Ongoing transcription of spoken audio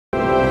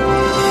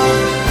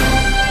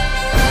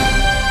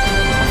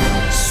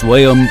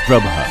Swayam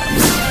Prabha.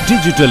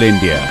 Digital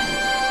India.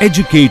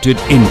 Educated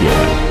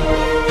India.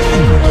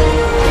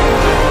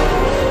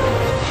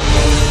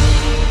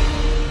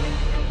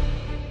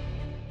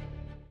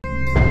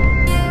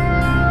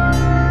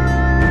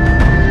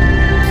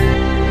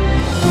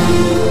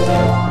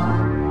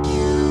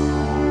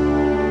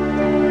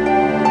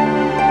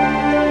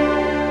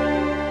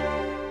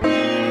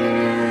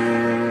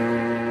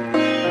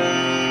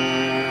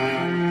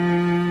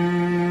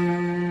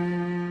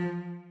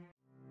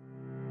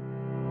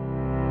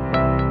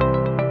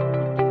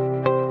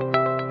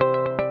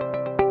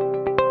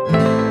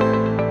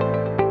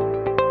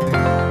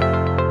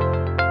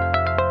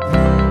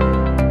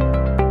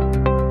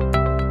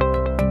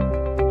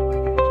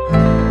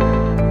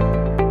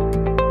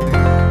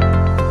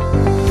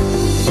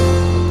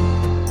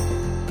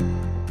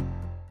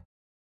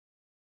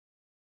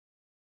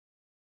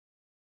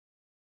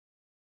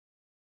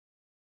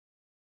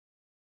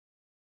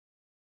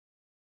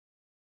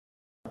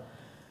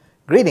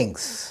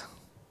 Greetings.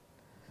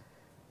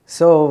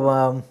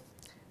 So,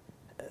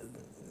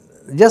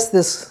 just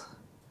this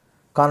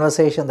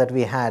conversation that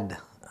we had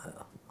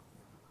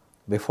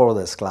before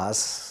this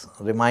class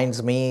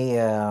reminds me,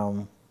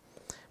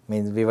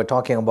 means we were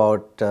talking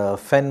about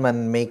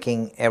Feynman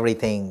making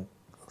everything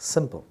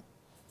simple,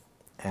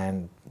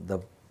 and the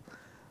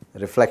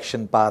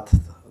reflection path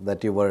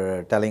that you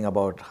were telling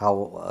about,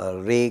 how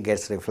a ray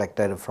gets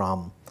reflected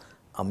from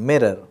a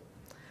mirror.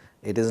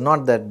 It is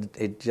not that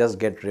it just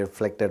gets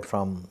reflected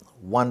from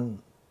one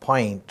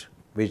point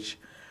which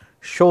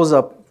shows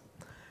up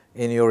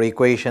in your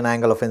equation,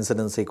 angle of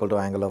incidence equal to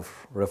angle of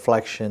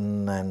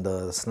reflection and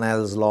the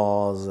Snell's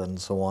laws and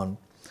so on,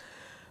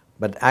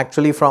 but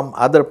actually from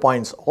other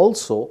points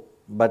also,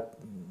 but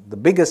the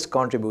biggest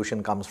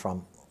contribution comes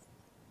from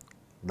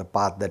the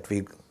path that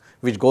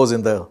which goes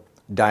in the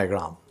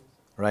diagram,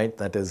 right?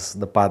 That is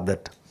the path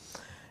that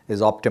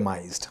is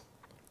optimized.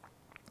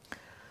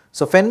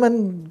 So,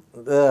 Feynman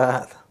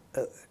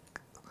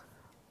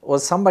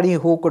was somebody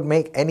who could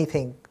make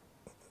anything,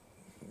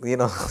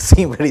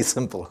 seem very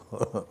simple.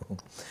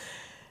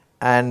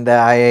 And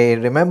I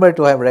remember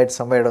to have read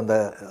somewhere on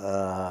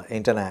the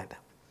internet,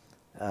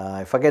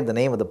 I forget the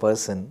name of the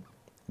person,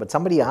 but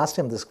somebody asked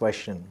him this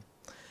question: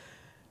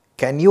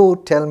 can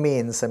you tell me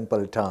in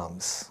simple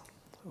terms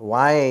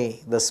why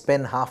the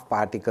spin half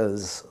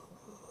particles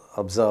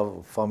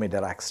observe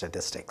Fermi-Dirac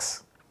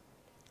statistics?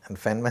 And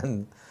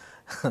Feynman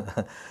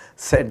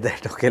said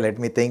that, okay, let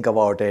me think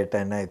about it,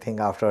 and I think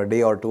after a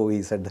day or two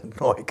he said that,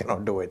 no, I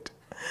cannot do it.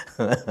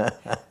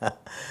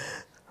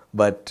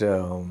 But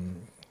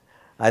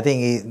I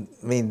think he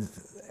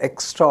means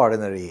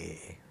extraordinary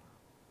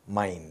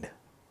mind.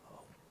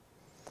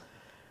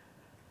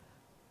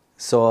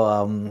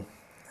 So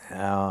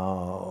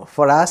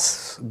for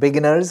us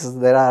beginners,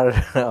 there are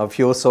a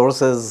few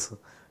sources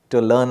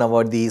to learn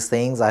about these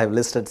things. I have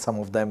listed some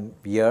of them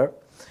here.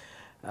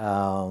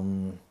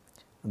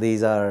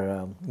 These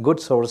are good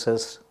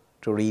sources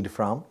to read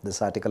from.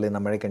 This article in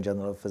American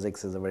Journal of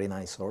Physics is a very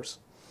nice source.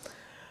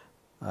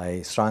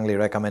 I strongly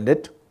recommend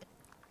it.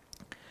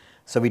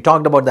 So we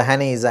talked about the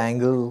Haney's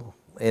angle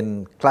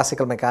in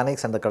classical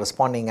mechanics, and the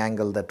corresponding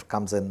angle that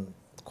comes in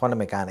quantum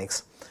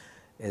mechanics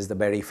is the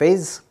Berry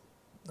phase,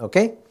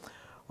 okay,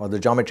 or the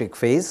geometric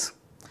phase.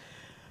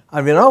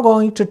 And we are now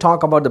going to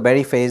talk about the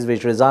Berry phase,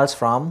 which results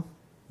from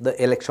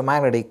the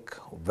electromagnetic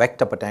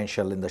vector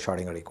potential in the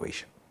Schrodinger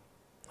equation.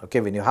 Okay,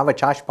 when you have a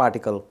charged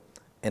particle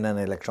in an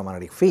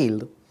electromagnetic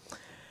field,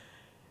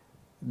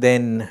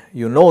 then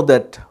you know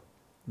that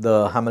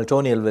the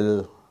Hamiltonian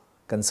will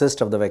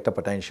consist of the vector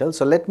potential.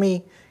 So, let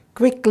me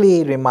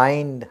quickly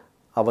remind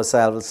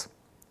ourselves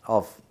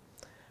of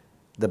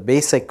the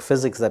basic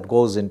physics that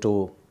goes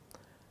into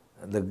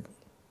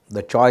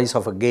the choice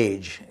of a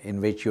gauge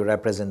in which you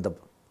represent the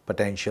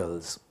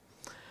potentials.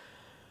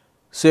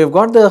 So, you have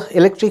got the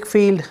electric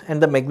field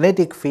and the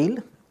magnetic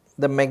field.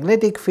 The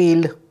magnetic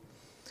field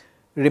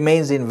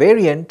remains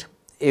invariant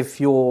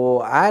if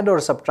you add or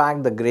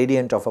subtract the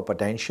gradient of a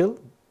potential,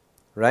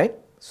 right.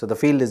 So, the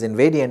field is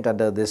invariant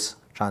under this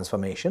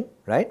transformation,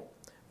 right,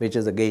 which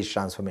is the gauge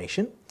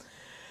transformation,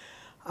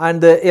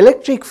 and the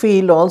electric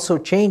field also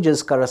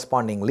changes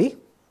correspondingly,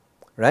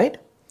 right.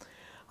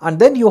 And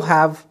then you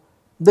have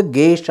the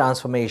gauge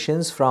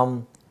transformations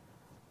from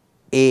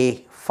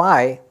A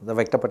phi, the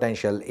vector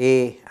potential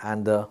A,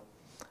 and the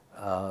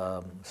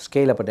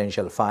scalar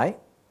potential phi.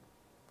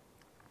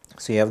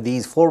 So, you have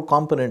these four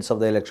components of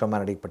the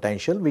electromagnetic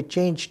potential which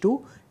change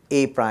to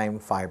A prime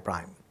phi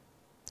prime,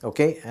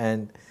 okay,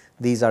 and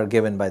these are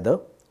given by the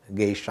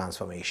gauge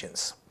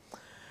transformations.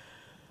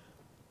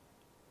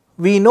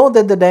 We know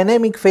that the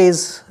dynamic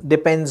phase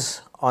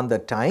depends on the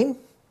time,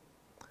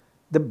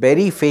 the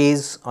Berry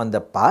phase on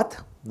the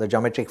path, the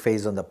geometric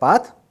phase on the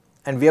path,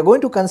 and we are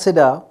going to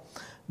consider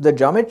the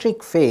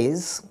geometric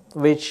phase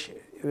which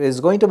is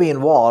going to be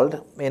involved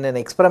in an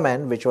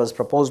experiment which was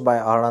proposed by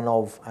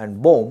Aharonov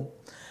and Bohm.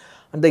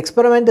 And the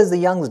experiment is the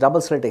Young's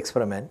double slit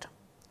experiment,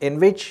 in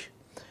which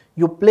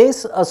you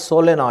place a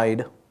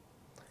solenoid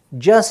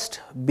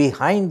just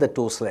behind the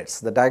two slits.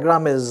 The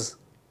diagram is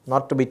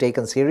not to be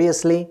taken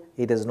seriously.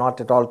 It is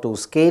not at all to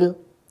scale.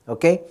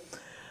 Okay.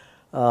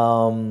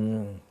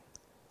 The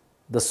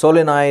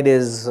solenoid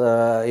is,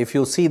 if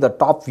you see the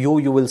top view,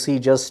 you will see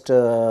just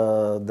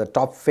the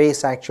top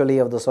face actually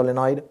of the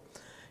solenoid.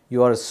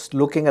 You are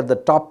looking at the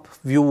top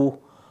view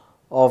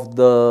of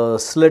the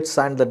slits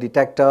and the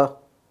detector,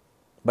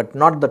 but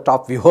not the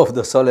top view of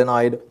the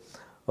solenoid.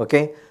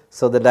 Okay.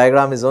 So, the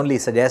diagram is only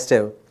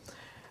suggestive,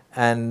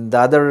 and the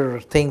other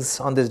things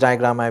on this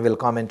diagram I will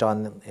comment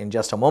on in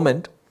just a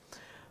moment.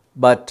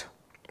 But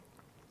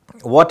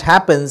what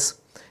happens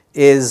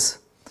is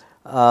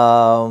we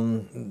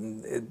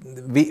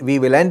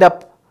will end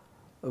up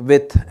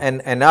with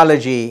an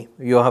analogy.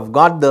 You have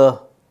got the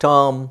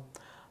term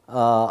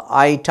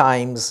I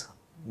times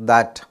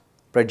that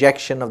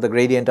projection of the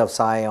gradient of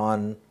psi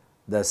on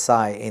the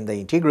psi in the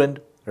integrand,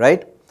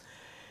 right.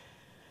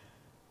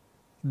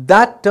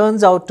 That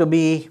turns out to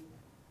be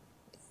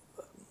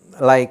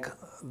like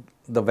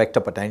the vector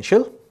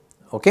potential,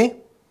 okay.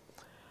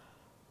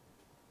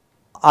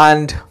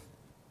 And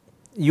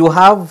you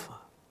have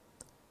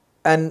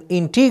an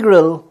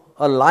integral,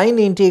 a line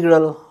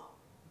integral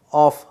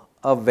of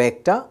a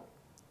vector,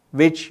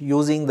 which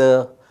using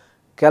the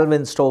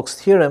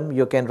Kelvin-Stokes theorem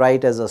you can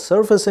write as a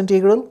surface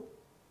integral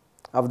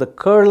of the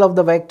curl of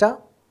the vector,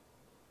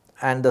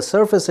 and the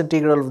surface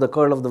integral of the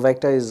curl of the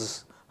vector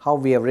is how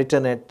we have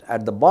written it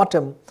at the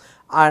bottom,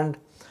 and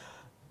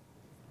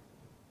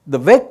the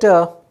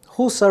vector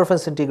whose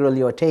surface integral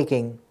you are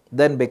taking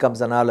then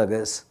becomes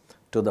analogous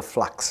to the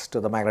flux, to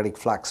the magnetic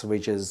flux,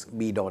 which is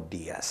B dot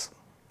ds.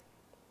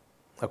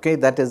 Okay,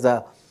 that is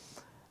the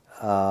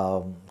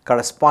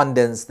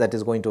correspondence that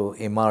is going to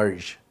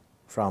emerge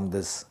from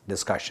this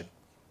discussion.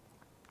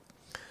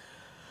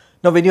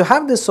 Now, when you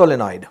have this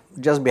solenoid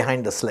just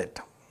behind the slit,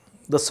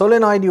 the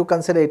solenoid you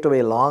consider it to be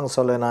a long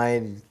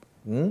solenoid.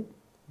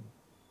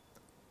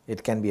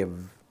 It can be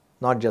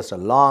not just a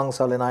long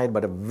solenoid,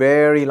 but a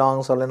very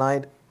long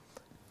solenoid.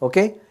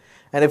 Okay?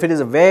 And if it is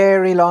a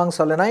very long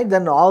solenoid,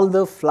 then all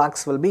the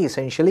flux will be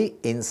essentially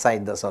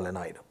inside the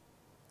solenoid.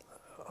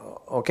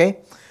 Okay?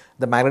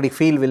 The magnetic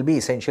field will be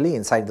essentially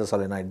inside the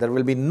solenoid. There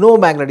will be no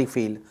magnetic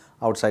field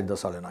outside the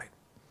solenoid.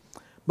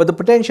 But the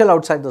potential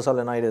outside the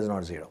solenoid is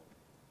not 0.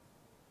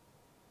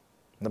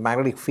 The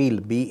magnetic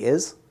field B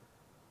is,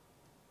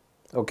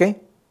 okay,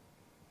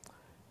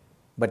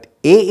 but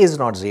A is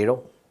not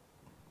 0.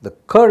 The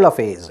curl of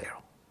A is 0.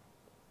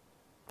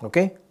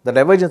 Okay? The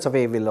divergence of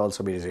A will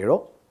also be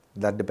 0.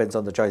 That depends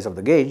on the choice of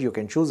the gauge. You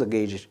can choose a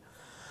gauge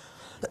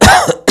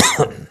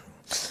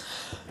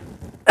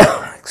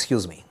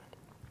excuse me,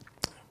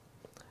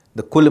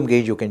 the Coulomb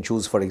gauge you can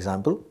choose, for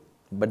example,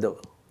 but the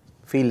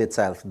field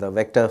itself, the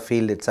vector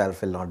field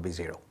itself will not be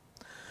 0.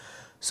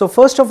 So,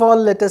 first of all,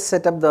 let us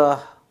set up the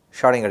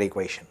Schrodinger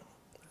equation.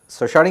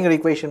 So, Schrodinger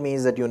equation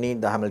means that you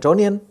need the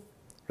Hamiltonian,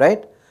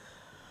 right,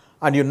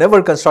 and you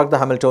never construct the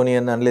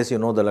Hamiltonian unless you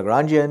know the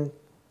Lagrangian.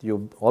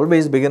 You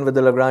always begin with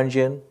the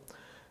Lagrangian.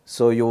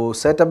 So, you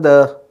set up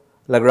the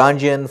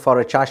Lagrangian for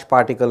a charged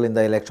particle in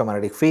the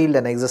electromagnetic field,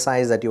 an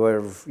exercise that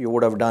you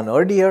would have done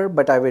earlier,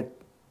 but I would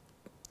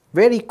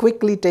very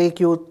quickly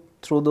take you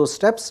through those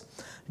steps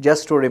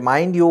just to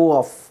remind you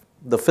of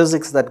the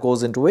physics that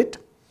goes into it.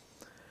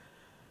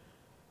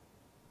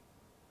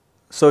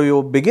 So,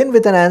 you begin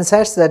with an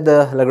ansatz that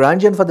the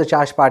Lagrangian for the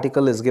charged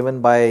particle is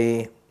given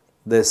by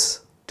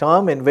this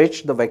term in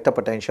which the vector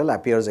potential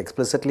appears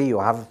explicitly. You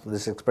have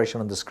this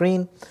expression on the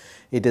screen.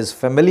 It is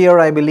familiar,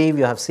 I believe,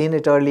 you have seen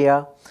it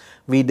earlier.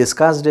 We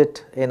discussed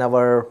it in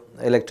our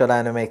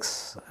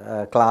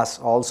electrodynamics class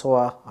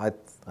also.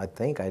 I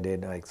think I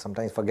did. I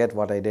sometimes forget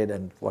what I did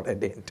and what I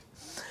didn't,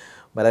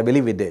 but I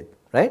believe we did,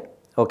 right?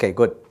 Okay,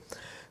 good.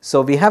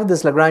 So, we have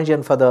this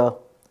Lagrangian for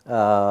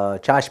the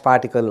charged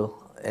particle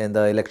in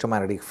the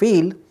electromagnetic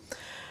field,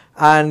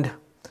 and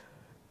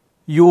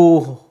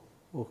you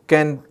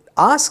can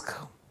ask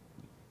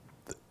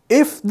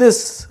if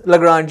this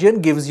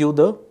Lagrangian gives you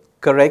the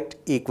correct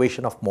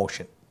equation of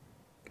motion.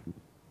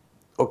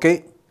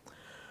 Okay.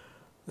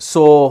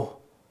 So,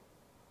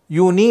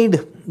 you need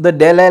the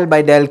del L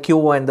by del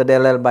Q and the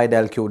del L by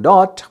del Q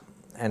dot,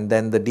 and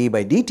then the d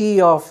by dt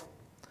of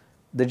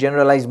the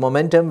generalized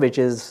momentum, which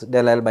is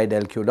del L by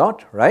del Q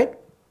dot, right.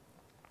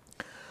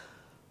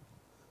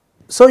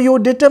 So, you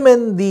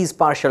determine these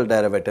partial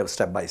derivatives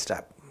step by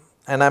step,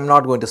 and I am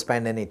not going to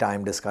spend any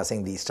time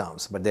discussing these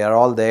terms, but they are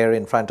all there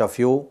in front of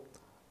you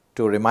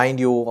to remind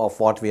you of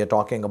what we are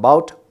talking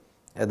about.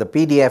 The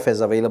PDF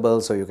is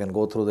available, so you can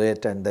go through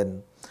it and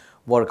then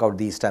work out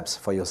these steps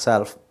for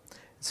yourself.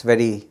 It is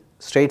very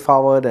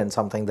straightforward and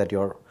something that you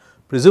are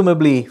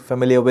presumably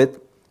familiar with,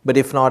 but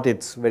if not, it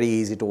is very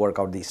easy to work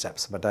out these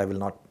steps, but I will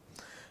not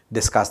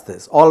discuss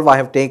this. All I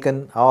have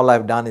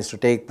done is to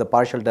take the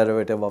partial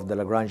derivative of the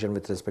Lagrangian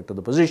with respect to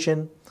the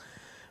position,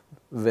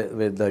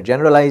 with the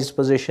generalized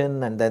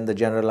position, and then the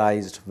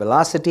generalized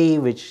velocity,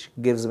 which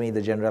gives me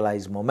the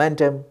generalized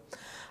momentum,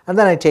 and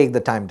then I take the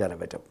time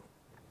derivative.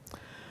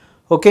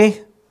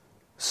 Okay.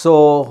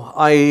 So,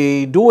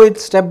 I do it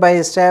step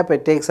by step.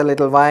 It takes a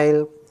little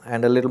while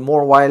and a little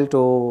more while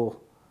to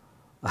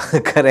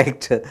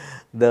correct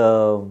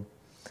the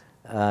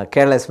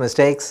careless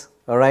mistakes,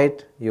 all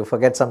right, you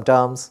forget some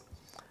terms,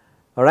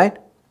 all right,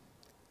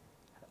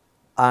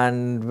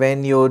 and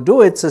when you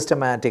do it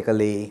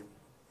systematically,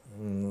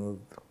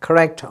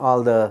 correct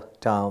all the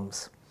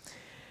terms,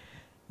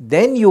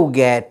 then you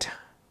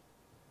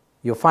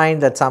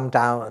find that some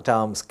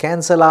terms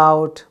cancel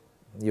out,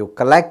 you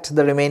collect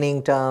the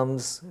remaining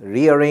terms,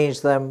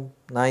 rearrange them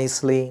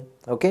nicely,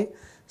 okay,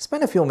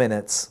 spend a few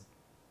minutes,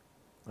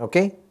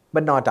 okay,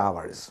 but not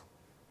hours.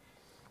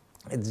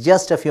 It's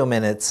just a few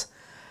minutes,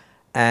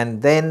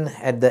 and then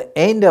at the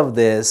end of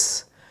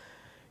this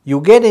you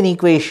get an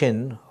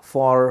equation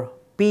for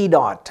P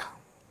dot,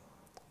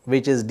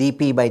 which is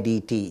dP by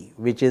dt,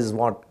 which is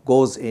what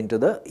goes into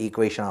the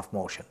equation of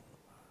motion,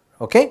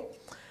 okay.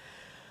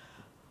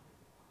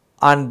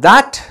 And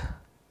that,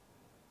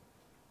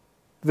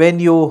 when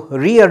you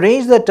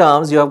rearrange the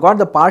terms, you have got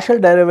the partial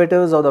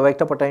derivatives of the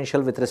vector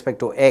potential with respect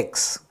to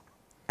x,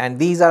 and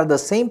these are the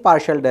same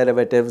partial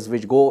derivatives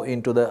which go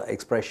into the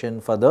expression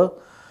for the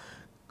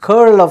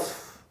curl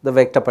of the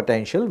vector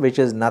potential, which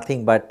is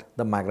nothing but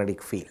the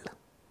magnetic field.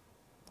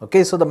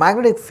 Okay, so the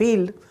magnetic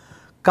field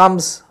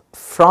comes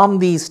from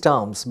these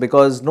terms,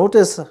 because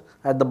notice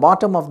at the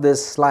bottom of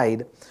this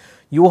slide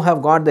you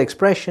have got the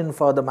expression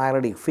for the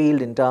magnetic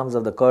field in terms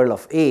of the curl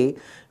of A,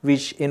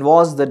 which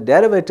involves the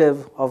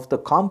derivative of the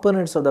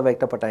components of the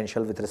vector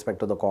potential with respect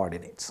to the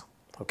coordinates.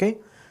 Okay,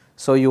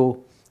 so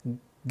you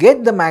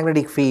get the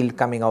magnetic field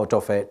coming out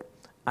of it,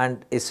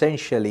 and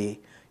essentially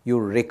you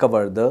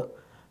recover the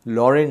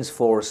Lorentz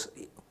force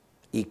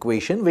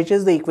equation, which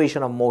is the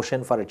equation of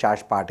motion for a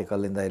charged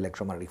particle in the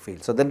electromagnetic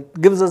field. So that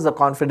gives us the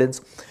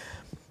confidence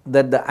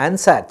that the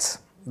ansatz,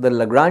 the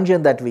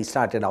Lagrangian that we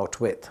started out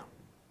with,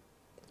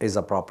 is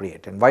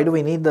appropriate. And why do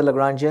we need the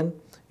Lagrangian?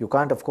 You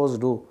can't of course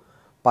do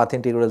path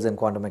integrals in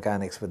quantum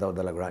mechanics without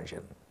the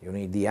Lagrangian. You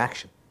need the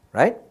action,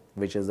 right,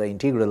 which is the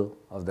integral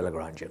of the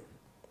Lagrangian.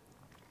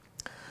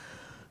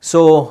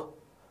 So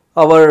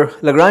our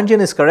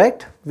Lagrangian is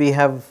correct. We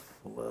have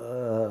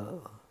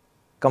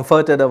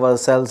comforted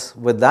ourselves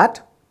with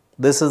that.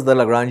 This is the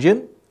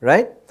Lagrangian,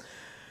 right.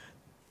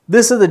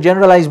 This is the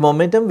generalized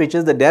momentum, which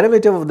is the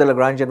derivative of the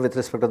Lagrangian with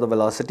respect to the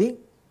velocity.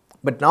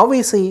 But now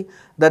we see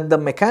that the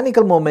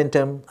mechanical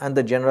momentum and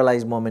the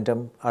generalized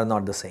momentum are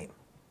not the same.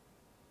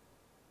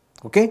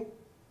 Okay?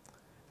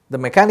 The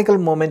mechanical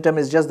momentum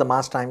is just the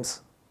mass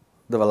times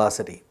the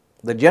velocity.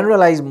 The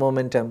generalized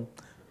momentum,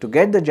 to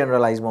get the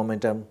generalized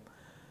momentum,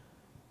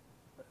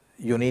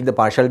 you need the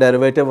partial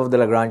derivative of the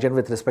Lagrangian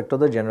with respect to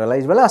the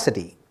generalized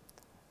velocity,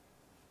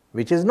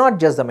 which is not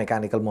just the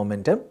mechanical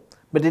momentum,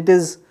 but it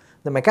is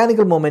the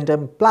mechanical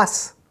momentum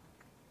plus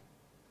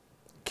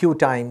q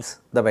times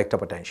the vector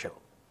potential.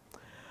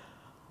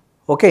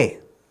 Okay,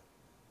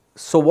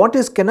 so what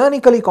is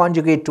canonically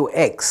conjugate to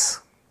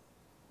x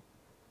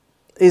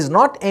is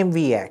not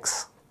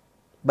mvx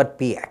but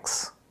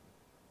px.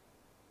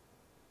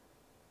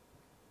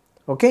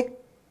 Okay,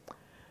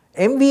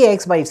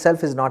 mvx by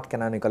itself is not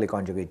canonically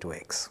conjugate to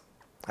x,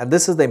 and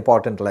this is the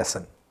important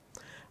lesson,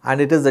 and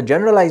it is the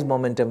generalized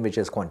momentum which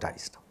is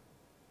quantized.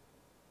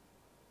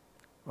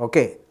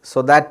 Okay,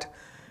 so that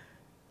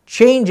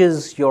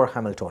changes your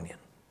Hamiltonian.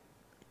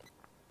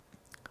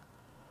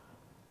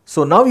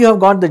 So now you have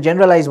got the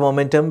generalized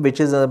momentum, which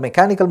is a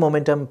mechanical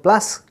momentum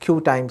plus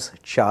q times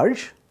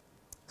charge.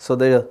 So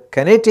the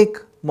kinetic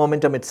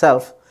momentum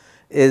itself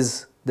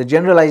is the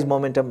generalized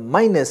momentum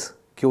minus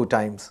q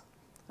times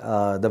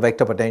the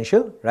vector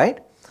potential, right.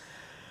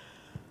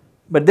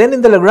 But then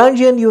in the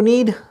Lagrangian you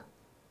need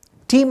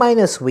t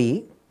minus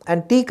v,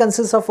 and t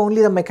consists of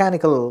only the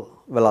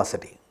mechanical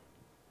velocity.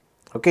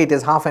 Okay, it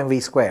is half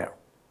mv square.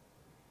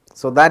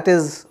 So that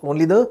is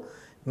only the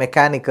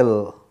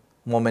mechanical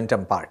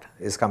momentum part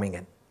is coming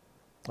in.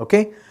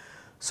 Okay,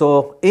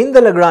 so in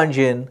the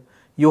Lagrangian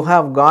you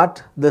have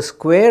got the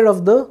square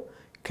of the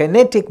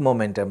kinetic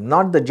momentum,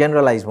 not the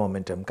generalized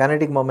momentum.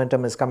 Kinetic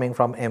momentum is coming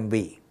from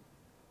mv,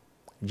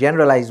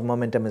 generalized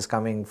momentum is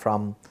coming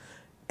from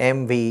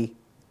mv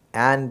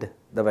and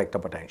the vector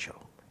potential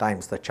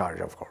times the charge,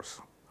 of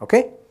course.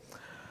 Okay,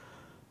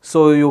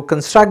 so you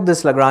construct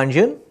this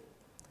Lagrangian,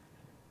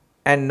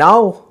 and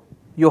now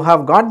you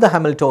have got the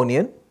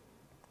Hamiltonian,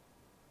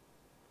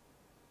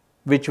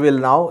 which will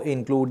now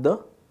include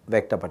the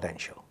vector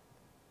potential.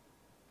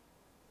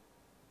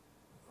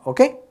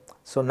 Okay,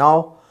 so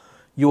now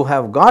you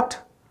have got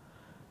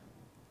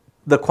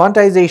the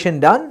quantization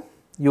done.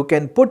 You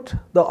can put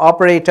the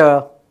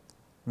operator,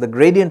 the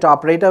gradient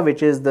operator,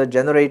 which is the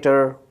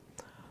generator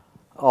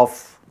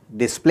of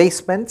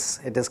displacements.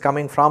 It is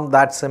coming from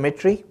that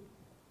symmetry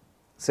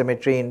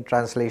in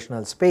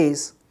translational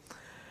space.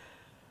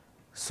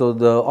 So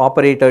the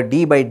operator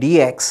d by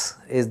dx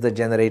is the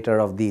generator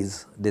of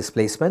these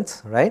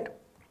displacements, right.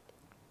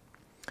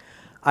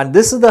 And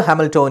this is the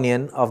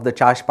Hamiltonian of the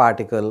charged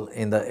particle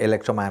in the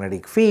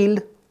electromagnetic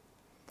field.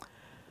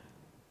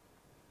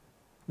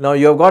 Now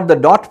you have got the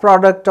dot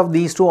product of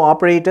these two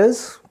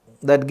operators,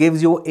 that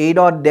gives you a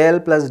dot del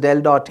plus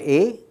del dot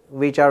a,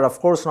 which are of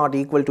course not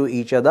equal to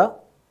each other.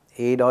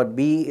 A dot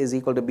B is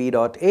equal to B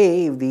dot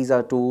A if these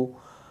are two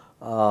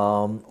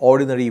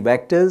ordinary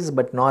vectors,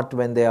 but not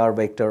when they are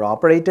vector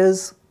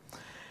operators.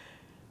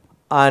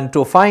 And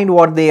to find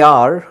what they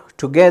are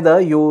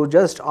together, you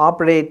just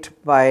operate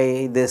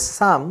by this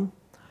sum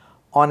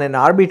on an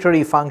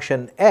arbitrary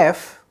function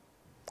f,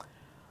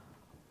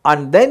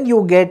 and then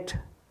you get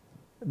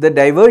the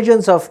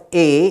divergence of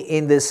A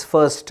in this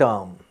first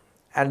term,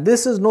 and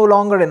this is no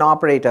longer an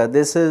operator,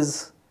 this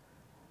is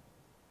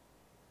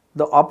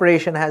the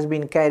operation has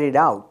been carried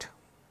out.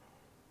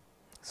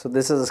 So,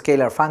 this is a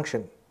scalar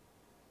function,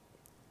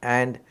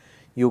 and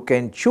you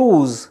can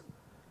choose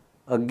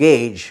a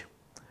gauge.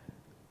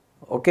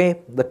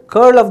 Okay. The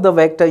curl of the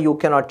vector you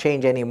cannot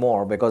change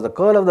anymore, because the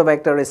curl of the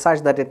vector is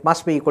such that it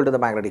must be equal to the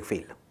magnetic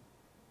field,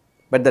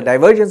 but the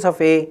divergence of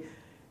A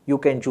you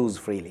can choose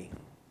freely,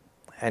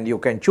 and you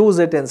can choose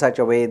it in such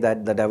a way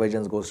that the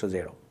divergence goes to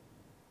 0.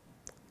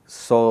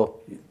 So,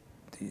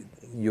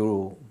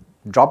 you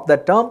drop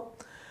that term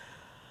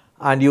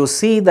and you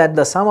see that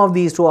the sum of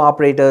these two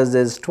operators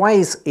is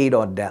twice A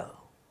dot del.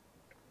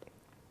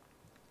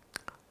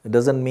 It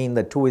does not mean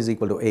that 2 is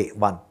equal to A,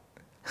 1,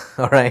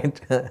 all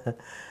right.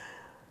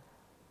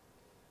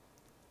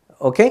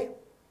 Okay.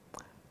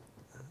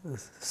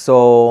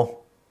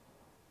 So,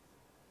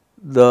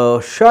 the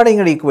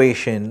Schrodinger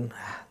equation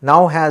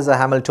now has a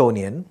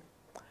Hamiltonian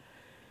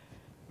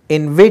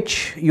in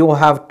which you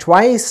have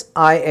twice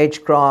I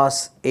h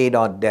cross A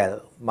dot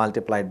del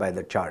multiplied by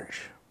the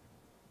charge.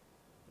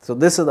 So,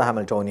 this is the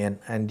Hamiltonian,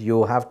 and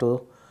you have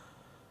to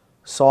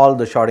solve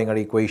the Schrodinger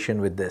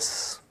equation with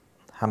this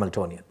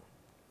Hamiltonian,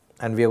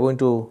 and we are going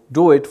to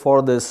do it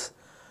for this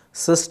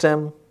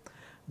system.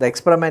 The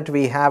experiment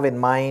we have in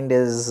mind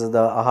is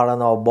the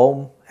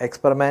Aharonov-Bohm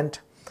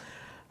experiment.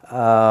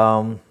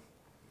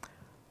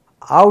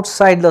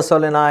 Outside the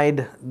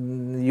solenoid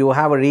you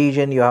have a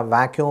region, you have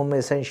vacuum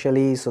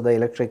essentially, so the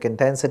electric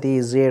intensity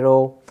is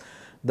 0.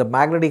 The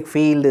magnetic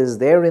field is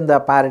there in the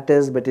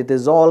apparatus, but it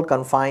is all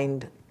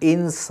confined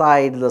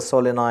inside the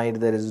solenoid.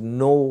 There is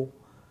no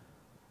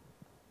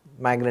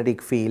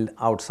magnetic field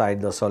outside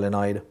the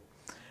solenoid,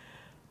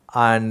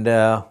 and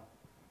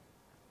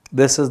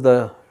this is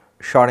the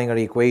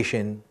Schrodinger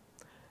equation.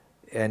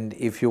 And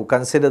if you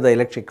consider the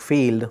electric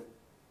field,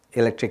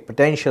 electric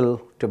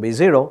potential to be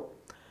 0,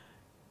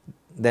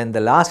 then the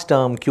last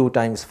term q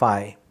times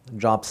phi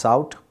drops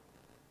out,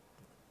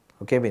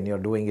 okay, when you are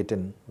doing it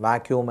in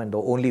vacuum, and the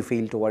only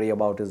field to worry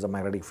about is the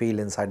magnetic field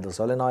inside the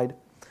solenoid.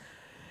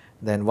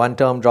 Then one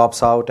term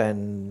drops out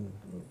and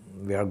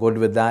we are good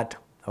with that,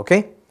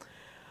 okay.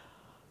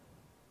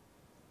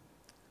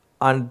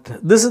 And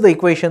this is the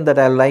equation that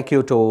I would like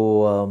you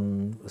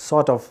to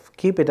sort of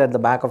keep it at the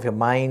back of your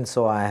mind.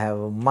 So, I have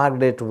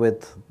marked it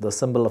with the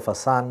symbol of a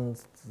sun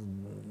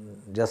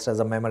just as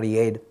a memory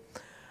aid.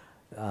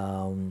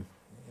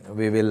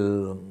 We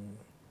will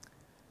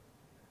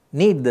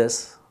need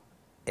this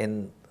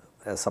in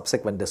a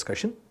subsequent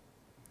discussion,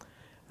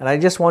 and I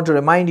just want to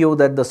remind you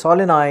that the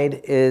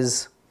solenoid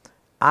is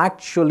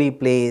actually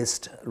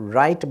placed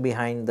right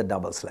behind the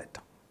double slit.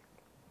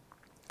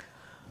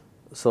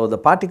 So, the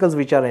particles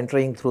which are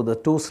entering through the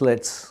two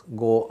slits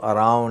go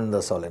around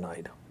the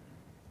solenoid,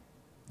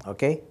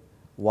 okay,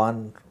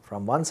 one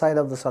from one side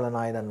of the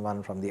solenoid and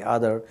one from the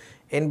other.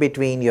 In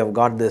between you have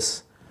got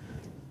this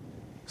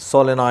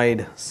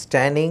solenoid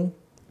standing,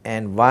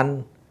 and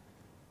one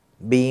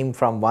beam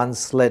from one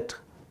slit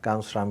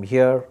comes from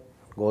here,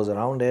 goes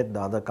around it, the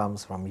other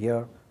comes from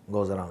here,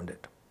 goes around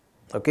it,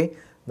 okay.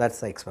 That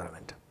is the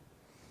experiment.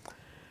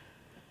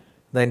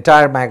 The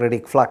entire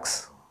magnetic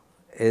flux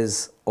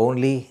is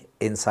only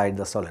inside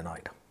the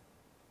solenoid,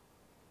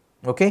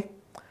 okay.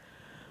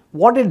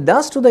 What it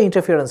does to the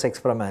interference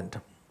experiment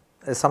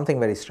is something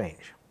very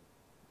strange,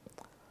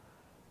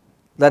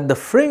 that the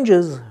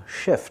fringes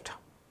shift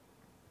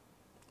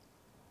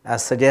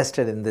as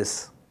suggested in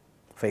this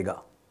figure.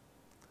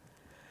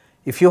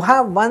 If you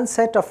have one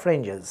set of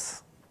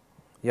fringes,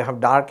 you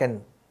have dark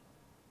and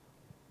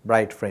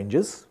bright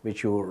fringes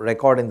which you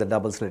record in the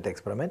double slit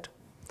experiment,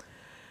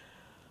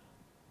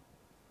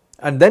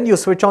 and then you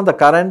switch on the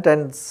current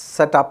and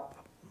set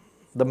up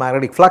the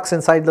magnetic flux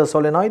inside the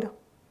solenoid,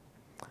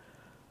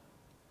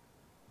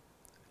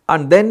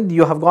 and then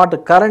you have got a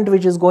current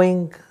which is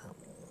going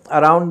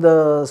around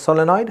the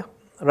solenoid,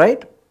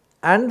 right,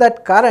 and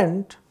that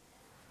current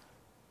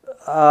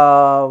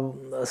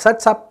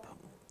sets up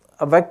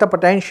a vector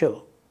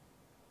potential,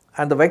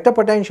 and the vector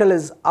potential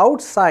is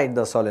outside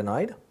the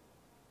solenoid.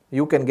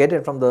 You can get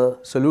it from the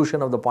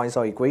solution of the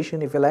Poisson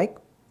equation if you like,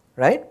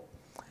 right.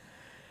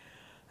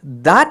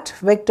 That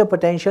vector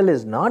potential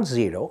is not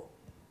 0,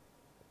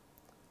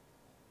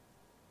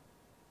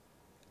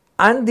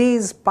 and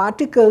these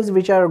particles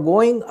which are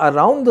going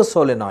around the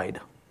solenoid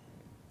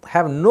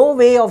have no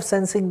way of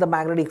sensing the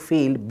magnetic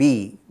field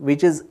B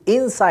which is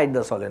inside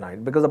the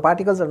solenoid, because the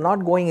particles are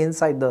not going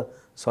inside the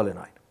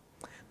solenoid.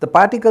 The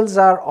particles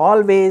are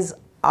always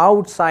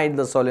outside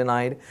the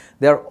solenoid,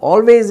 they are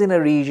always in a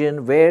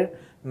region where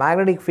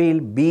magnetic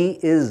field B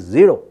is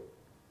 0.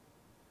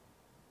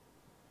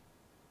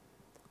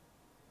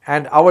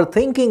 And our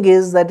thinking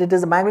is that it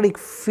is the magnetic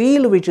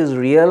field which is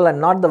real and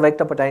not the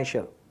vector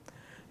potential.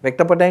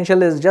 Vector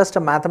potential is just a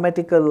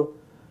mathematical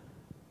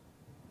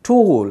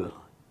tool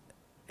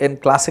in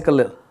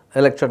classical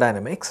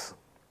electrodynamics,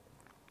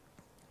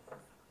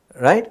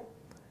 right?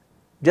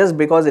 Just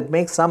because it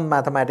makes some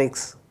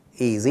mathematics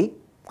easy.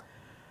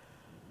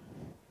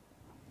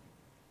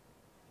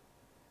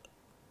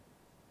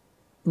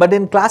 But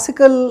in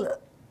classical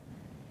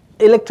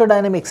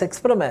electrodynamics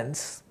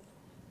experiments,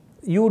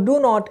 you do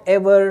not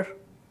ever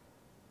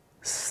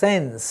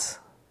sense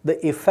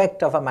the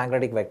effect of a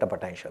magnetic vector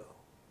potential.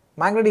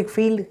 Magnetic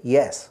field,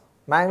 yes.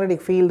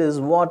 Magnetic field is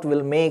what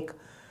will make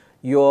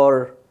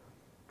your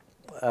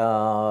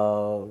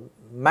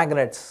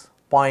magnets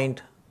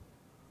point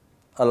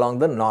along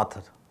the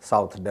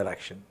north-south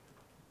direction.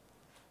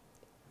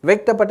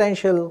 Vector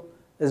potential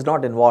is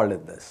not involved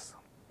in this,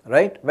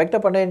 right? Vector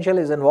potential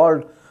is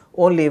involved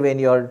only when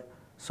you are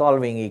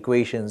solving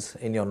equations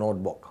in your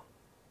notebook,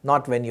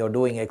 not when you are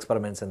doing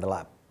experiments in the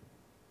lab.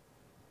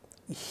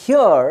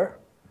 Here,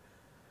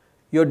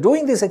 you are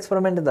doing this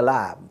experiment in the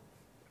lab,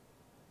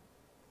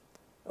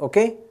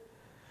 okay?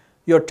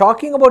 You are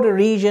talking about a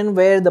region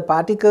where the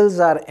particles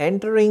are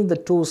entering the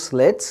two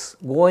slits,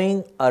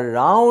 going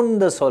around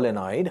the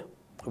solenoid,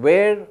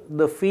 where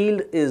the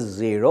field is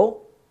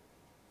 0,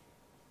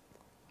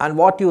 and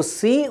what you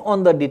see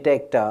on the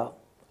detector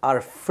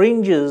are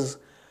fringes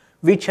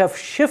which have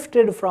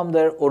shifted from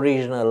their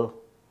original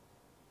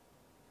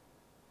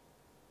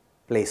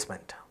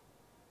placement.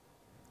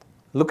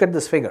 Look at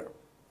this figure.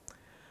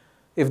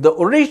 If the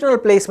original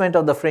placement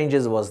of the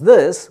fringes was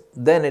this,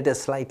 then it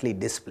is slightly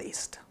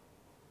displaced.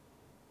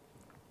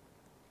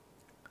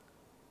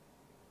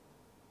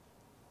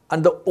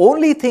 And the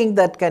only thing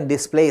that can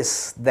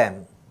displace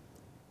them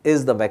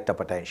is the vector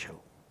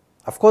potential.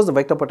 Of course, the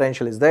vector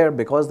potential is there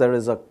because there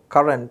is a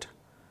current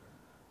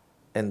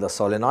in the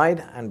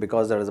solenoid and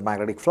because there is a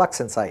magnetic flux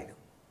inside.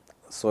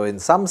 So, in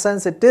some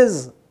sense it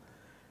is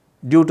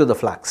due to the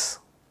flux.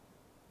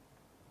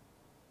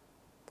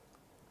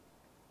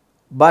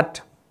 But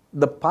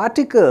the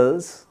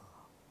particles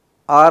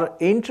are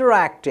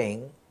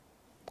interacting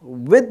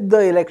with the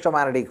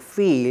electromagnetic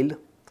field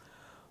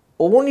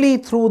only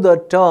through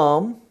the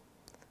term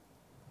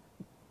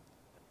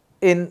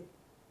in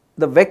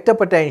the vector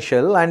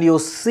potential, and you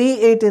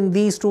see it in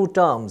these two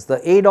terms,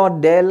 the A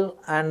dot del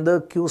and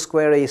the q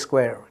square A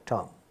square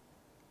term.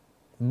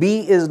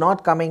 B is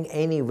not coming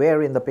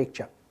anywhere in the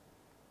picture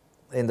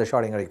in the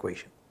Schrodinger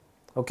equation.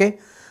 Okay?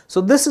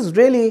 So, this is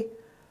really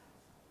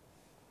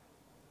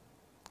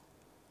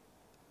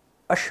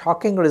a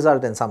shocking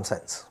result in some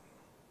sense.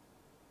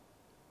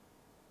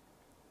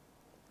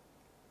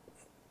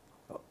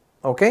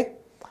 Okay?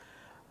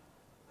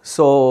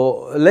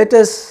 So, let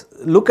us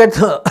look at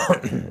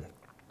the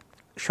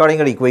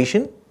Schrodinger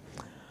equation,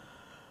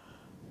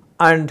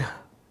 and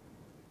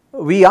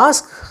we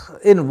ask,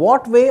 in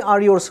what way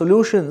are your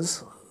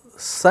solutions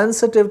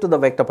sensitive to the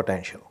vector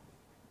potential?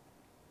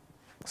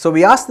 So,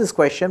 we ask this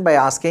question by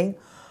asking,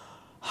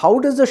 how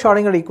does the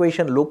Schrodinger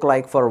equation look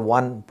like for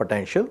one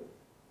potential,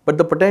 but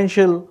the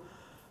potential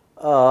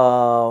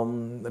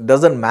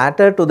does not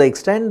matter to the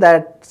extent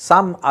that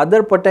some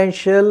other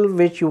potential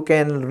which you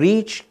can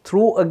reach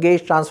through a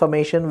gauge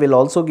transformation will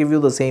also give you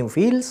the same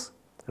fields,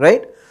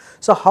 right?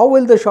 So, how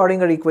will the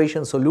Schrodinger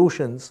equation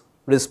solutions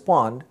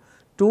respond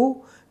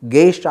to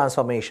gauge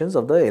transformations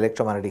of the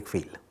electromagnetic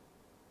field,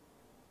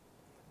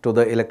 to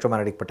the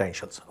electromagnetic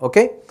potentials?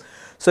 Okay?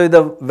 So, if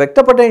the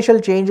vector potential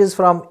changes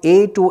from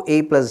A to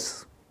A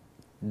plus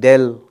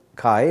del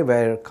chi,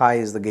 where chi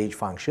is the gauge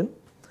function,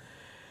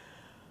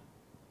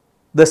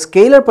 the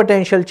scalar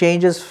potential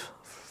changes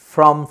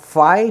from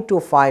phi to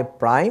phi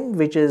prime,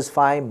 which is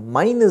phi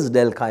minus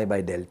del chi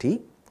by del t,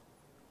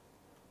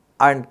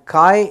 and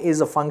chi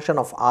is a function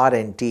of r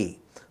and t.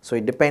 So,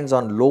 it depends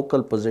on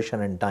local position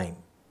and time.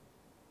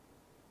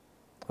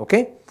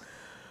 Okay?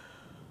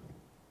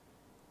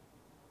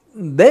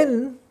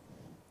 Then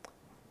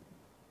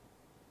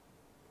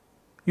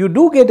you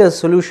do get a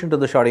solution to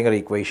the Schrodinger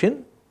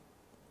equation,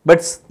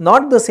 but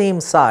not the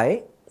same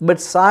psi, but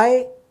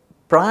psi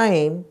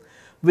prime,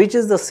 which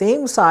is the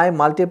same psi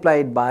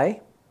multiplied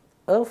by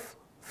a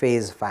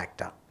phase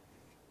factor.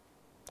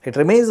 It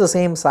remains the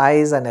same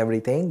size and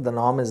everything, the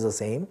norm is the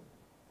same,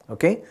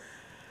 okay,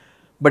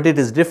 but it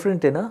is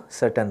different in a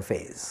certain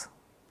phase.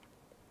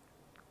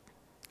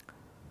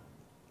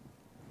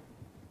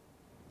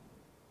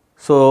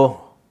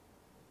 So,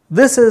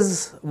 this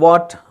is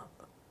what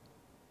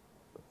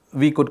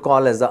we could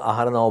call as the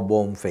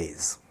Aharonov-Bohm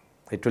phase.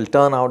 It will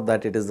turn out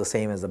that it is the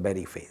same as the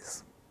Berry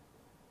phase,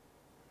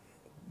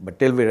 but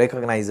till we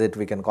recognize it,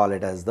 we can call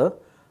it as the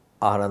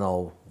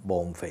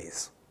Aharonov-Bohm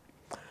phase.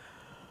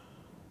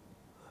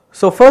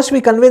 So, first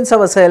we convince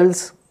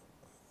ourselves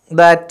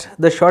that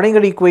the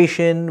Schrodinger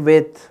equation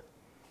with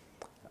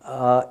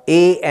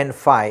A and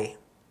phi,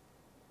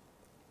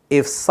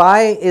 if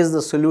psi is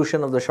the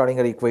solution of the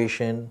Schrodinger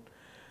equation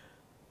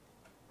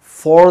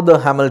for the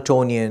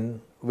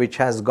Hamiltonian which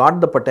has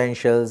got the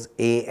potentials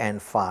A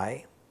and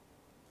phi,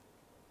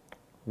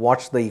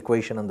 watch the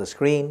equation on the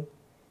screen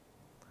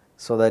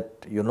so that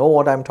you know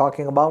what I am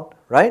talking about,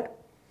 right?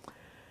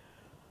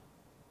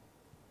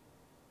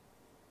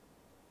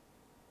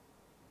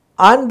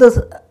 And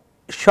the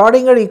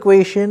Schrodinger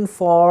equation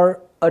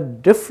for a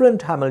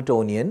different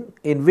Hamiltonian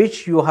in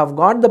which you have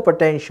got the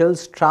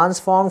potentials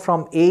transformed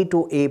from A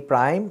to A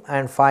prime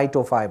and phi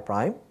to phi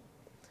prime.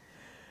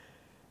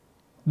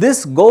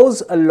 This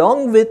goes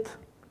along with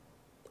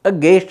a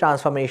gauge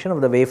transformation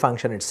of the wave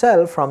function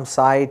itself from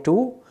psi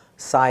to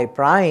psi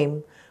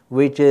prime,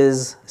 which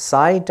is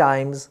psi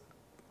times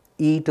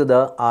e to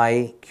the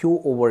I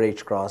q over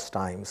h cross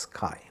times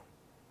chi.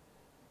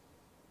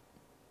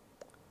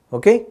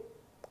 Okay?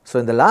 So,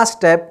 in the last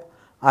step,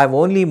 I have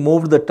only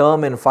moved the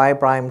term in phi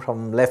prime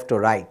from left to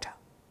right.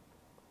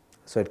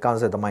 So, it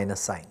comes with a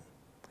minus sign.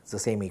 It is the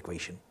same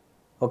equation.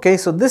 Okay?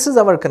 So, this is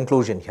our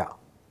conclusion here,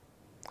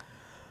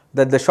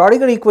 that the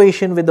Schrodinger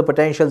equation with the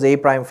potentials A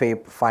prime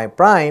phi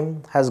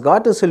prime has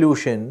got a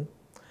solution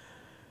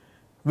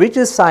which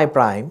is psi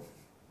prime,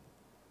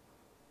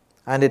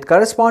 and it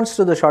corresponds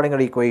to the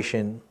Schrodinger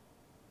equation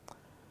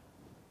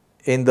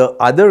in the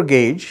other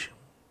gauge,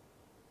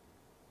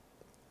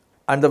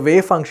 and the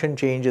wave function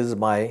changes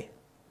by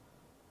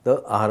the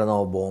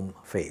Aharonov-Bohm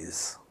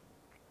phase,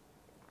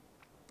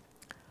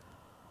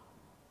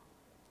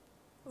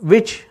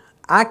 which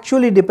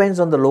actually depends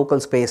on the local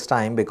space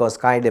time because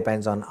chi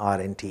depends on r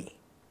and t.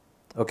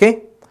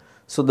 Okay?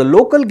 So, the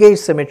local gauge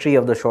symmetry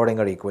of the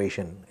Schrodinger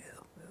equation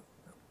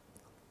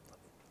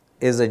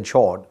is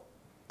ensured,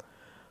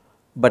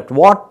 but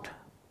what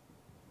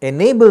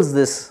enables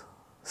this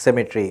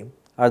symmetry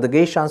are the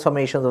gauge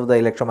transformations of the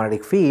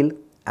electromagnetic field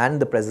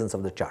and the presence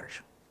of the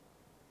charge.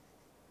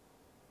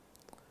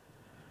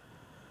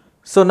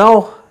 So,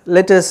 now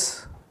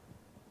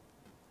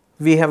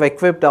we have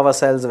equipped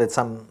ourselves with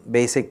some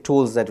basic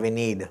tools that we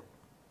need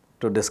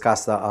to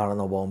discuss the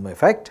Aharonov-Bohm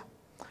effect.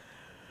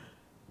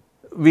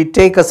 We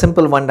take a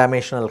simple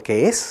one-dimensional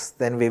case,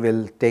 then we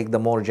will take the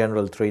more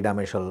general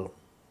three-dimensional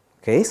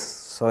case.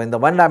 So, in the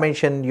one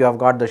dimension you have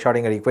got the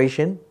Schrodinger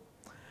equation.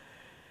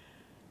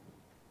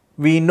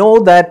 We know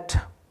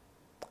that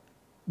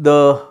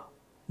the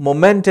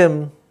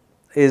momentum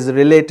is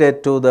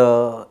related to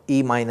the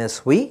E minus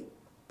V,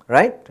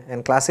 right,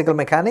 in classical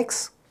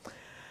mechanics,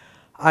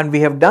 and we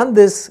have done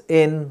this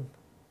in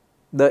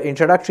the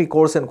introductory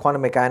course in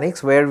quantum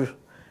mechanics, where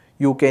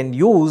you can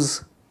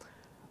use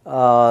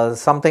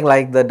something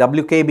like the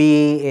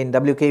WKB. In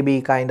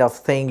WKB kind of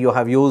thing, you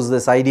have used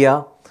this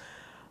idea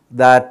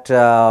that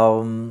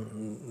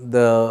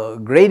the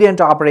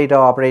gradient operator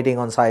operating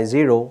on psi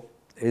 0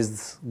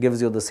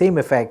 gives you the same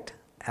effect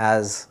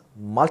as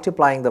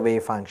multiplying the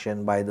wave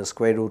function by the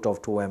square root of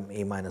 2m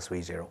E minus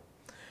V0.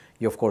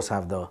 You of course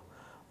have the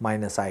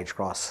minus I h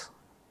cross.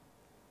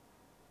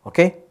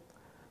 Okay?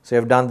 So,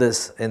 you have done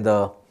this in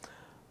the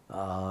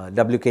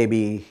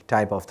WKB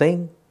type of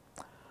thing,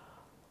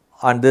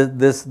 and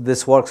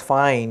this works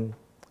fine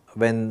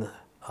when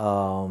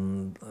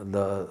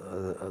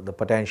the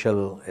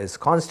potential is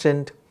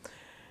constant,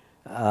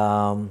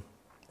 and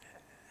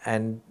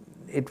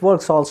it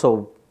works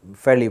also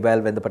fairly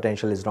well when the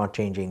potential is not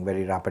changing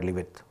very rapidly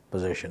with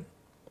position.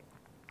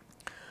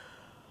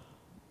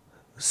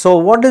 So,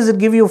 what does it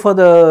give you for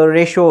the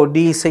ratio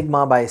d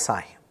sigma by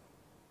psi?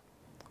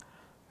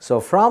 So,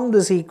 from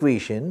this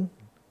equation,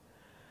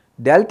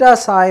 delta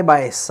psi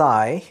by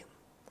psi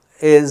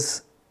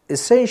is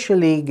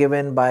essentially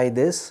given by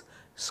this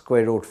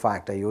square root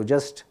factor. You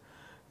just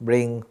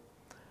bring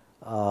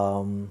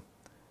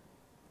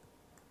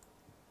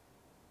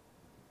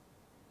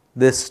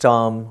this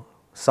term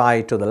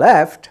psi to the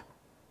left.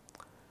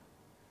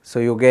 So,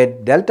 you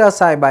get delta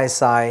psi by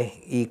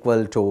psi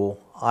equal to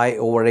I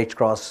over h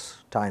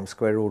cross times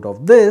square root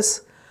of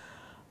this.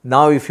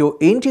 Now, if you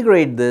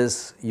integrate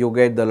this, you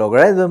get the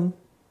logarithm,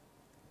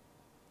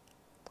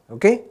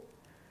 okay?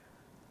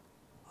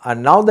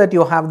 And now that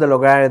you have the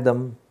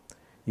logarithm,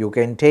 you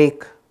can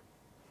take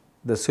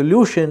the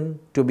solution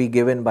to be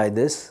given by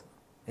this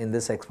in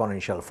this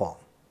exponential form.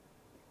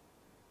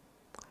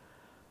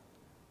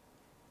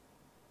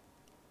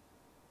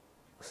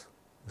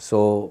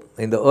 So,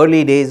 in the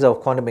early days of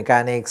quantum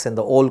mechanics and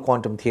the old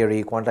quantum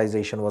theory,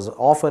 quantization was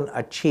often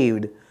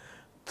achieved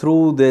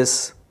through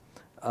this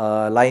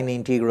line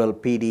integral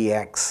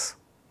pdx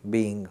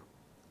being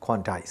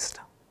quantized.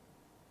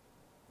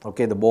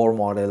 Okay, the Bohr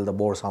model, the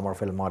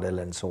Bohr-Sommerfeld model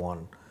and so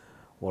on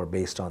were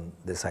based on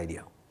this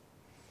idea.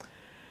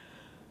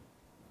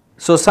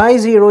 So, psi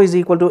 0 is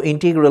equal to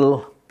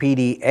integral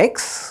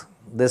pdx,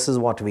 this is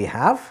what we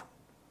have,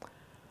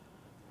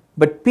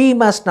 but p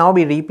must now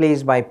be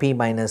replaced by p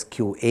minus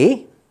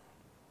qa.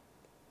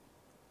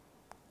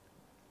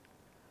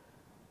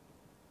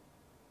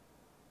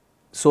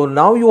 So,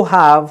 now you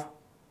have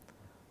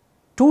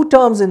two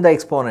terms in the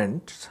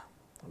exponent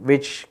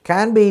which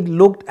can be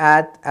looked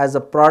at as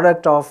a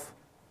product of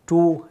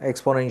two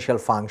exponential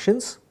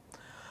functions,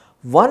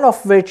 one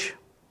of which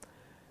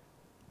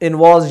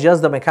involves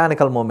just the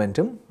mechanical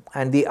momentum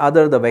and the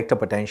other the vector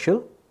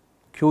potential,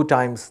 q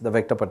times the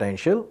vector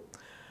potential.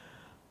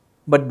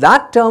 but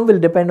that term will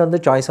depend on the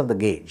choice of the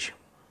gauge.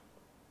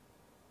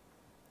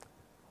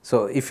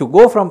 So, if you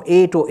go from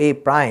A to A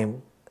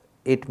prime,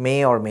 it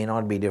may or may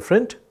not be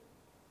different,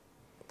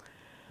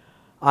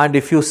 and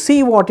if you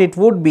see what it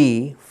would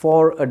be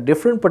for a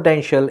different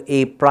potential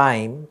A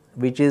prime,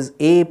 which is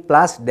A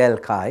plus del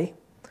chi,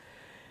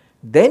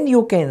 then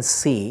you can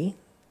see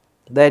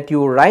that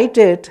you write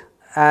it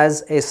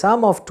as a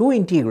sum of two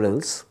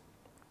integrals,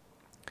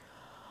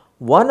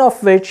 one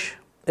of which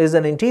is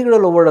an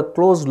integral over a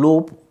closed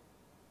loop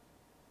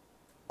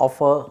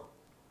of a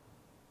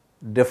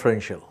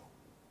differential.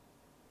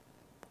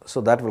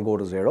 So, that will go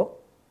to 0,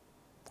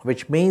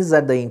 which means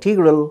that the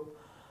integral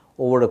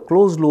over a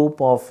closed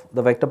loop of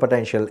the vector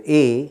potential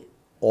A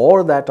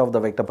or that of the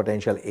vector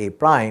potential A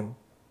prime,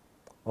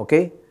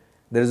 okay,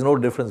 there is no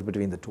difference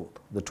between the two.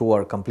 The two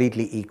are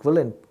completely equal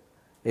and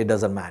it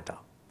does not matter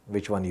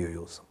which one you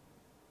use.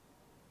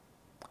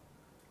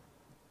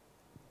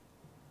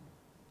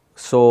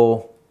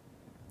 So,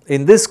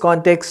 in this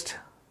context,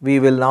 we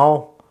will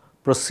now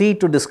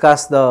proceed to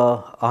discuss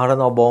the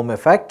Aharonov-Bohm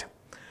effect.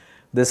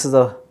 This is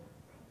a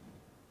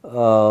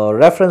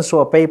reference to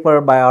a paper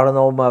by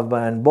Aharonov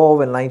and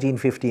Bohm in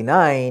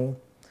 1959.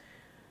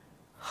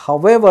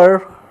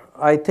 However,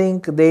 I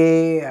think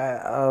they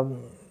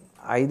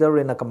either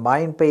in a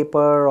combined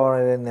paper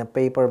or in a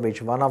paper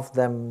which one of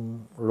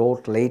them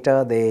wrote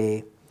later,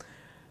 they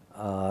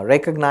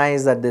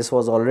recognize that this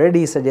was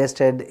already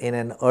suggested in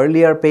an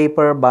earlier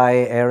paper by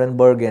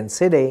Ehrenberg and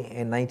Side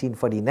in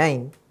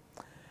 1949.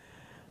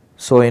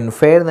 So, in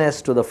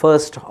fairness to the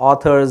first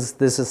authors,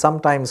 this is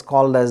sometimes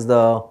called as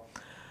the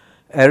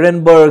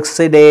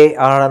Ehrenberg-Side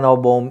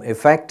Aharonov-Bohm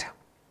effect,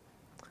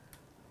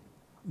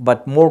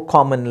 but more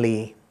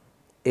commonly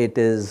it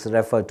is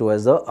referred to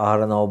as the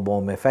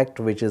Aharonov-Bohm effect,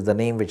 which is the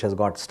name which has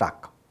got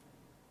stuck.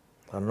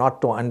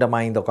 Not to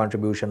undermine the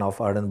contribution of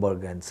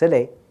Ehrenberg and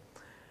Side,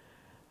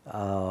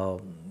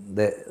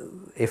 the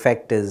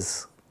effect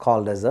is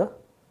called as the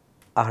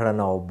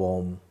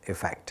Aharonov-Bohm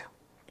effect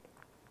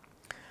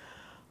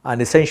and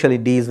essentially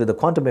deals with the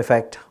quantum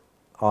effect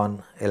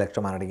on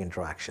electromagnetic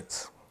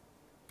interactions.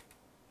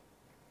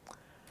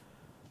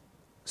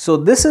 So,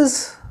 this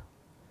is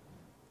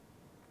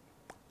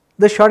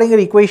the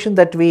Schrodinger equation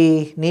that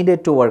we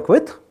needed to work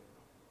with.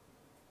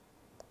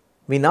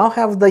 We now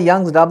have the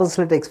Young's double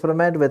slit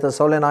experiment with a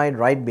solenoid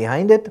right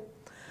behind it.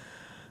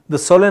 The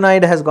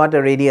solenoid has got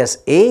a radius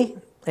A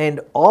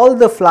and all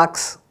the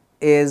flux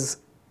is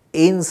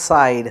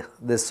inside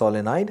this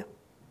solenoid.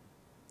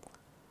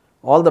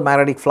 All the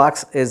magnetic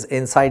flux is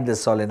inside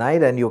this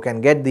solenoid, and you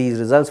can get these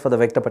results for the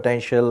vector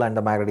potential and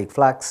the magnetic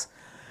flux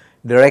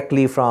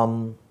directly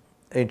from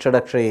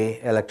introductory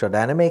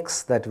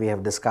electrodynamics that we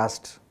have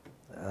discussed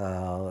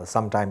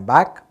some time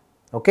back.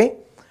 Okay.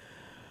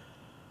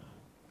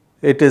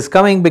 It is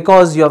coming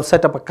because you have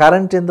set up a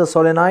current in the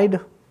solenoid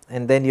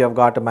and then you have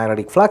got a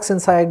magnetic flux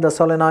inside the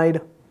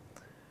solenoid.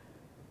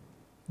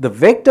 The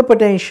vector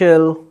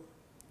potential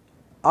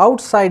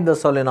outside the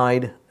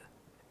solenoid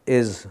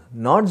is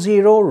not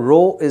 0,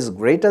 rho is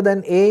greater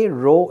than A,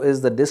 rho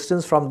is the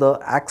distance from the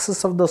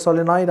axis of the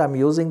solenoid. I am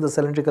using the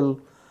cylindrical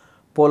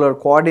polar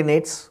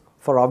coordinates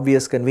for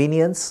obvious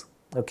convenience.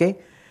 Okay.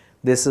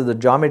 This is the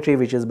geometry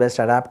which is best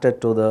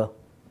adapted to the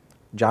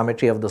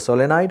geometry of the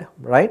solenoid,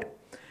 right.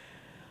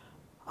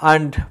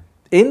 And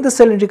in the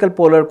cylindrical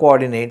polar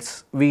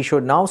coordinates, we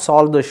should now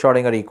solve the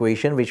Schrodinger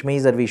equation, which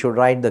means that we should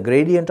write the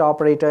gradient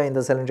operator in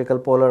the cylindrical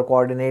polar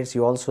coordinates.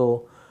 You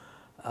also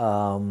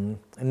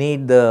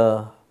need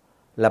the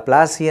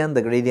Laplacian,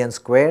 the gradient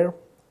square,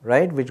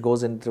 right, which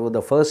goes into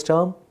the first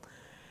term,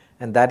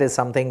 and that is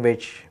something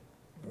which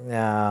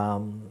I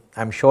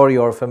am sure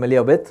you are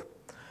familiar with.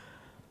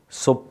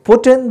 So,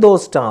 put in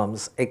those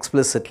terms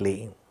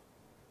explicitly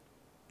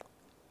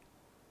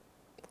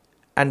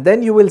and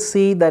then you will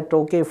see that,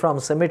 okay, from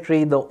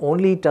symmetry the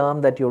only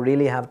term that you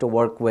really have to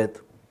work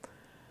with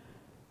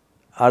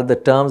are the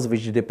terms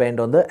which depend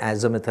on the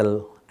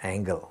azimuthal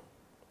angle.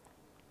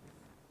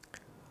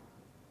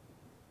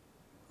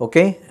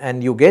 Okay,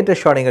 and you get a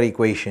Schrodinger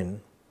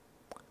equation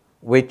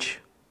which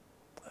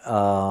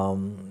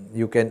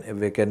we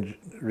can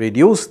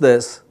reduce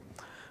this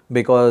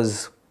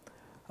because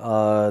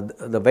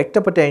the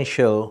vector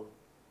potential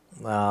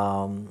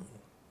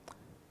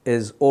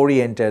is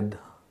oriented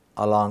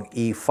along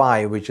E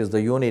phi, which is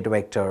the unit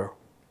vector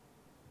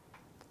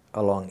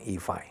along E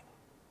phi.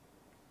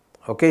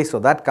 Okay, so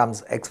that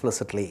comes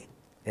explicitly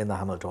in the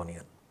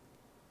Hamiltonian.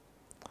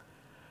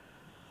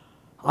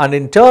 And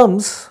in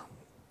terms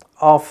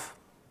of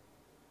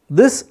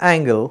this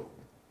angle,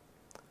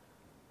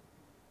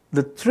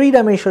 the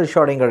three-dimensional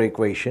Schrodinger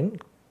equation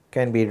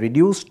can be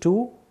reduced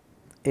to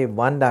a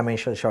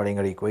one-dimensional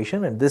Schrodinger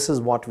equation, and this is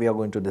what we are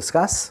going to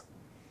discuss.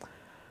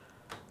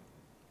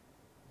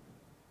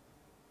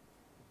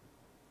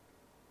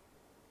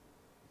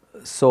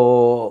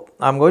 So,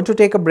 I am going to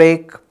take a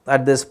break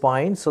at this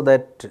point so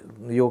that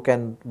you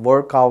can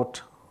work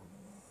out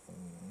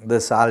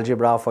this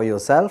algebra for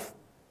yourself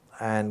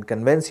and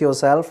convince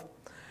yourself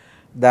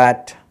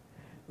that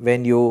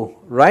when you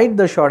write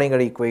the Schrodinger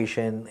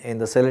equation in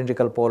the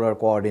cylindrical polar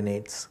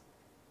coordinates,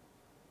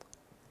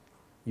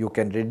 you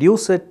can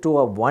reduce it to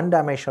a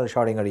one-dimensional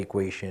Schrodinger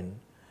equation.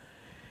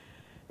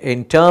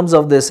 In terms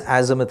of this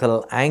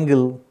azimuthal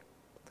angle,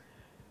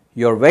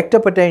 your vector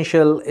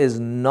potential is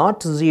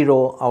not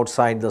 0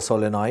 outside the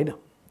solenoid,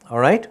 all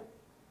right.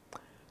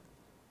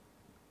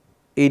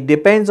 It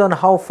depends on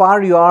how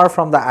far you are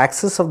from the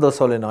axis of the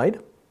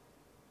solenoid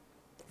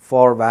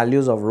for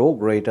values of rho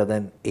greater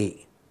than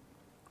a.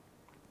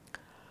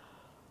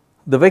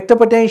 The vector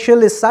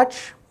potential is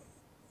such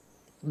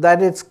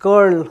that its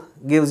curl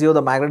gives you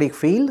the magnetic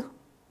field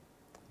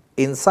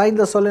inside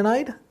the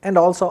solenoid and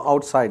also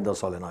outside the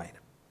solenoid.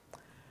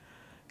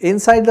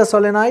 Inside the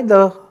solenoid,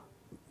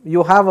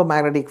 you have a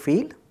magnetic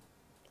field.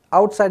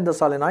 Outside the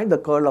solenoid, the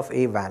curl of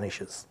A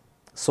vanishes.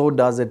 So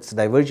does its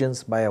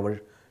divergence by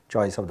our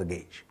choice of the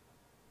gauge.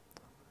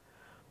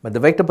 But the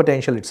vector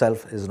potential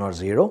itself is not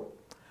 0.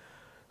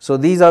 So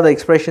these are the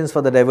expressions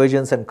for the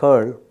divergence and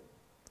curl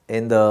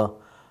in the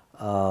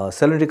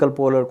cylindrical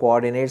polar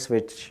coordinates,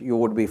 which you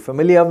would be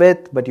familiar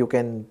with, but you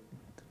can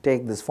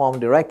take this form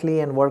directly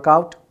and work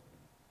out.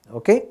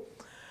 Okay.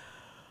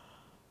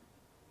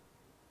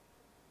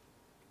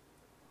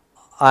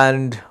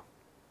 And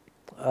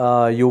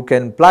you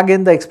can plug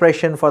in the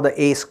expression for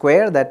the a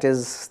square, that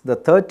is the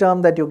third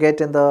term that you get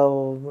in the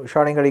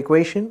Schrodinger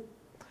equation.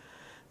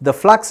 The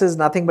flux is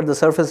nothing but the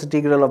surface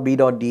integral of B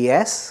dot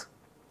ds,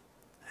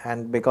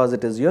 and because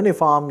it is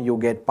uniform, you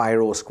get pi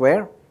rho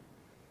square.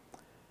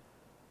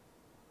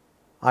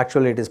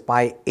 Actually, it is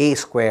pi a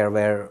square,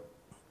 where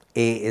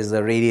a is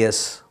the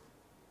radius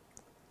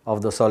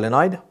of the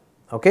solenoid.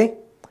 Okay.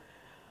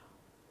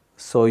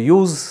 So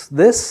use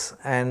this,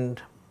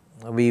 and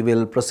we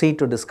will proceed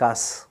to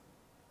discuss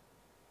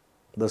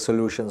the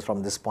solutions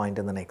from this point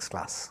in the next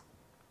class.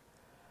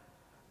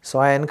 So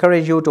I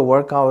encourage you to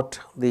work out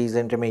these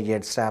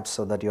intermediate steps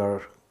so that you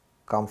are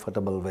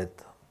comfortable with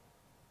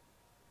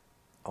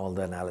all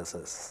the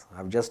analysis. I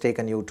have just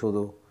taken you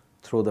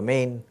through the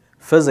main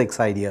physics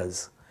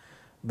ideas,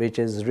 which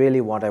is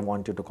really what I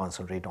want you to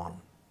concentrate on.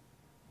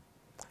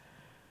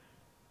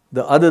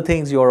 The other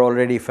things you are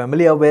already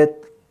familiar with,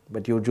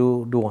 but you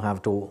do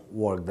have to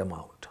work them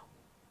out.